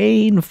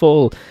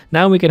painful.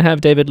 Now we can have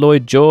David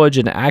Lloyd George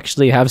and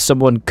actually have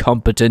someone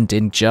competent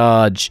in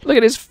charge. Look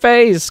at his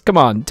face. Come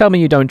on, tell me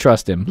you don't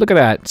trust him. Look at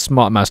that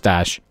smart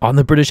mustache. On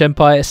the British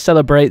Empire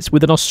celebrates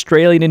with an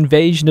Australian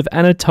invasion of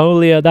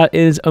Anatolia. That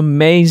is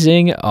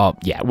amazing. Oh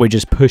yeah, we're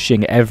just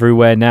pushing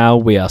everywhere now.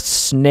 We are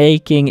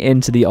snaking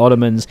into the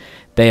Ottomans.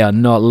 They are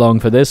not long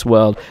for this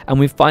world. And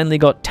we've finally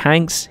got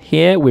tanks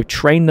here. We've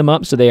trained them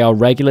up so they are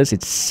regulars.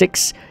 It's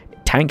 6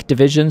 tank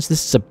divisions.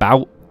 This is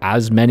about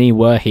as many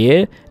were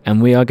here,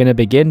 and we are going to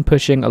begin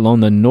pushing along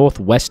the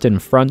northwestern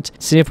front,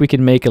 see if we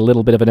can make a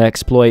little bit of an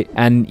exploit.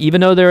 And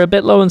even though they're a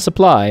bit low in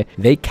supply,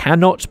 they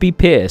cannot be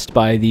pierced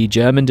by the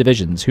German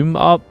divisions, whom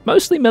are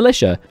mostly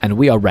militia, and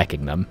we are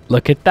wrecking them.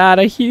 Look at that,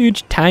 a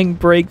huge tank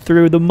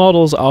breakthrough. The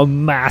models are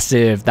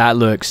massive. That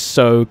looks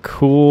so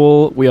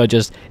cool. We are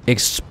just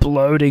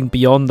exploding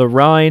beyond the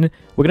Rhine.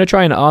 We're going to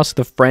try and ask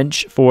the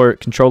French for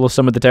control of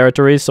some of the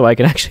territories so I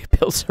can actually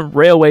build some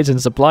railways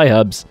and supply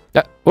hubs.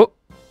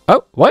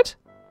 Oh, what?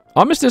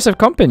 Armistice of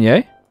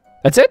Compiègne?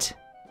 That's it?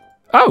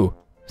 Oh,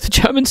 the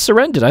Germans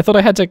surrendered. I thought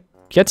I had to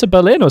get to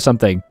Berlin or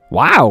something.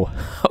 Wow.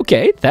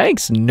 Okay,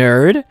 thanks,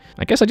 nerd.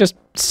 I guess I just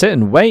sit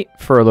and wait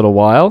for a little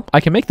while.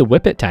 I can make the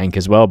Whippet tank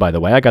as well, by the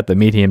way. I got the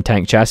medium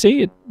tank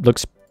chassis. It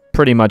looks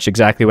pretty much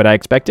exactly what I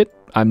expected.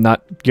 I'm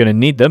not gonna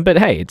need them, but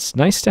hey, it's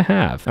nice to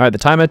have. All right, the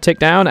timer ticked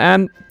down,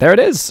 and there it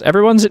is.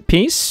 Everyone's at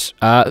peace.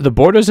 The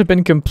borders have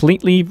been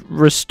completely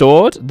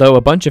restored, though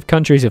a bunch of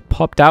countries have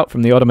popped out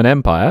from the Ottoman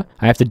Empire.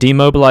 I have to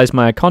demobilize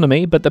my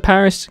economy, but the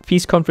Paris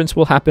Peace Conference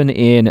will happen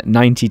in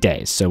 90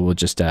 days, so we'll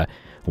just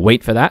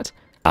wait for that.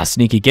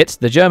 Sneaky gits,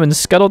 the Germans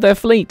scuttled their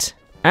fleet,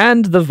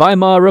 and the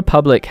Weimar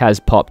Republic has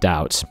popped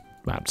out.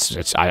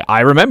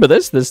 I remember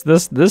this.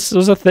 This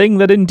was a thing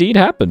that indeed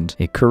happened.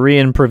 A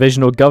Korean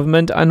provisional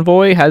government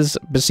envoy has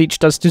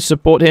beseeched us to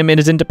support him in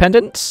his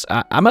independence.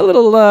 I'm a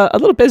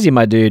little busy,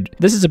 my dude.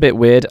 This is a bit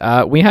weird.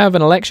 We have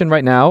an election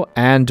right now,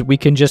 and we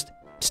can just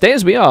stay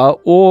as we are,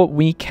 or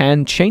we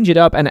can change it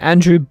up, and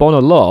Andrew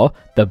Bonar,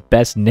 the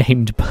best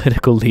named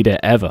political leader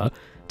ever,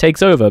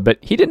 takes over. But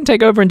he didn't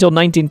take over until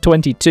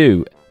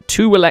 1922,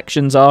 2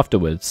 elections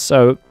afterwards.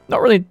 So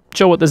not really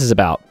sure what this is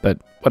about, but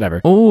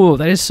whatever. Oh,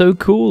 that is so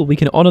cool. We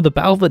can honor the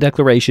Balfour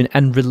Declaration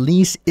and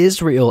release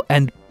Israel,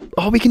 and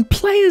oh, we can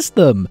play as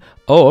them.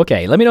 Oh,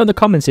 okay. Let me know in the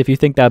comments if you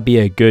think that'd be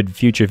a good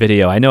future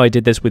video. I know I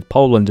did this with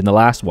Poland in the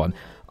last one.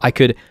 I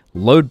could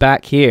load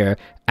back here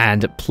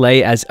and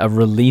play as a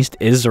released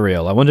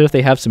Israel. I wonder if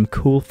they have some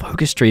cool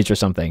focus trees or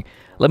something.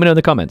 Let me know in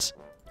the comments.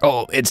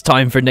 Oh, it's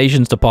time for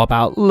nations to pop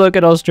out. Look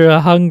at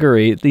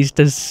Austria-Hungary. These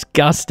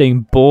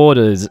disgusting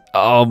borders.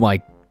 Oh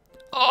my.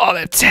 Oh,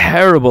 they're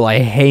terrible. I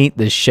hate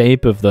the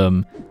shape of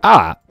them.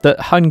 The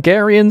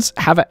Hungarians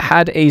have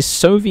had a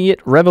Soviet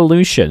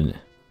revolution.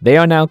 They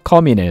are now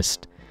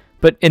communist.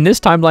 But in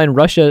this timeline,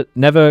 Russia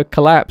never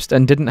collapsed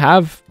and didn't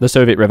have the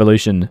Soviet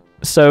revolution.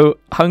 So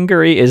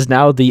Hungary is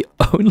now the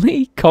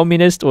only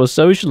communist or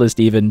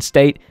socialist even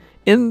state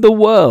in the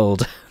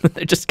world.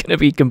 They're just going to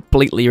be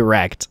completely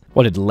wrecked.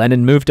 What, did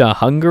Lenin move to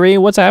Hungary?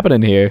 What's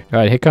happening here? All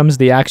right, here comes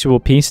the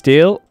actual peace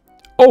deal.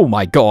 Oh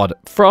my god,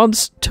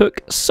 France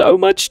took so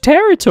much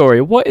territory.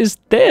 What is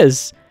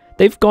this?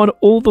 They've gone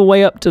all the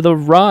way up to the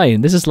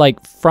Rhine. This is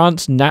like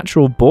France's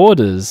natural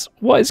borders.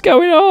 What is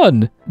going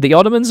on? The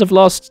Ottomans have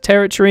lost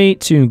territory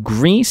to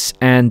Greece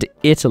and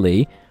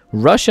Italy.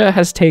 Russia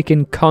has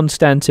taken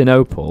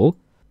Constantinople.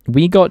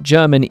 We got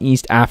German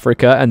East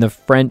Africa and the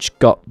French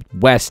got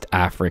West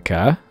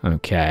Africa.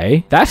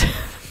 Okay.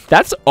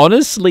 That's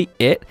honestly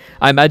it.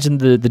 I imagine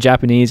the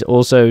Japanese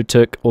also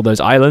took all those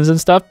islands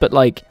and stuff, but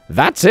like,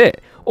 that's it.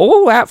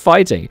 All that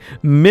fighting.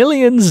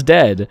 Millions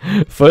dead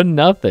for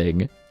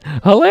nothing.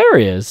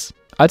 Hilarious.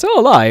 I tell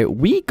a lie,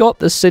 we got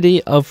the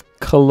city of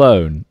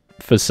Cologne.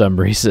 for some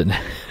reason.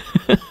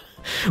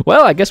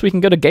 Well, I guess we can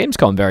go to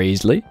Gamescom very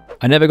easily.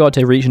 I never got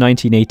to reach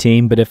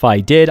 1918, but if I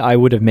did, I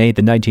would have made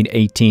the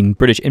 1918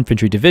 British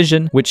Infantry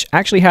Division, which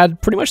actually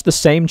had pretty much the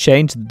same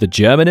change that the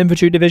German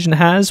Infantry Division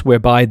has,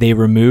 whereby they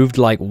removed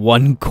like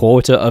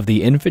 1/4 of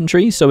the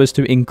infantry so as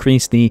to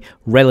increase the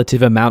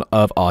relative amount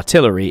of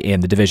artillery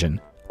in the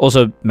division.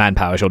 Also,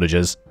 manpower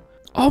shortages.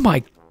 Oh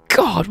my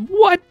god,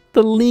 what?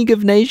 The League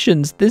of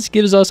Nations. This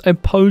gives us a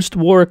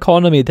post-war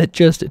economy that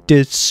just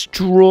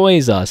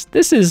destroys us.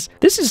 This is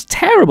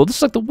terrible. This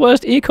is like the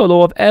worst eco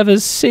law I've ever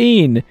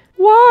seen.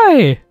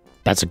 Why?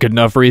 That's a good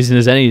enough reason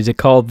as any to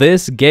call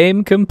this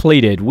game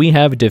completed. We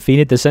have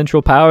defeated the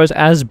Central Powers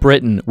as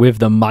Britain with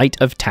the might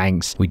of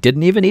tanks. We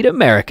didn't even need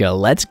America.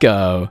 Let's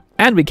go.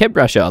 And we kept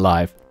Russia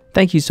alive.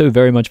 Thank you so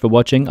very much for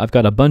watching. I've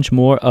got a bunch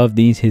more of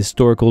these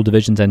historical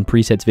divisions and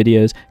presets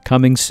videos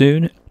coming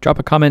soon. Drop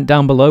a comment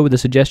down below with a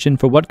suggestion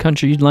for what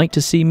country you'd like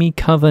to see me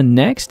cover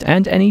next,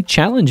 and any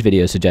challenge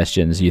video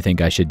suggestions you think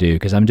I should do,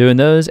 because I'm doing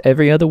those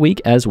every other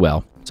week as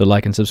well. So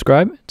like and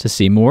subscribe to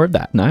see more of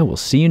that, and I will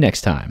see you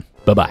next time.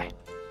 Bye-bye.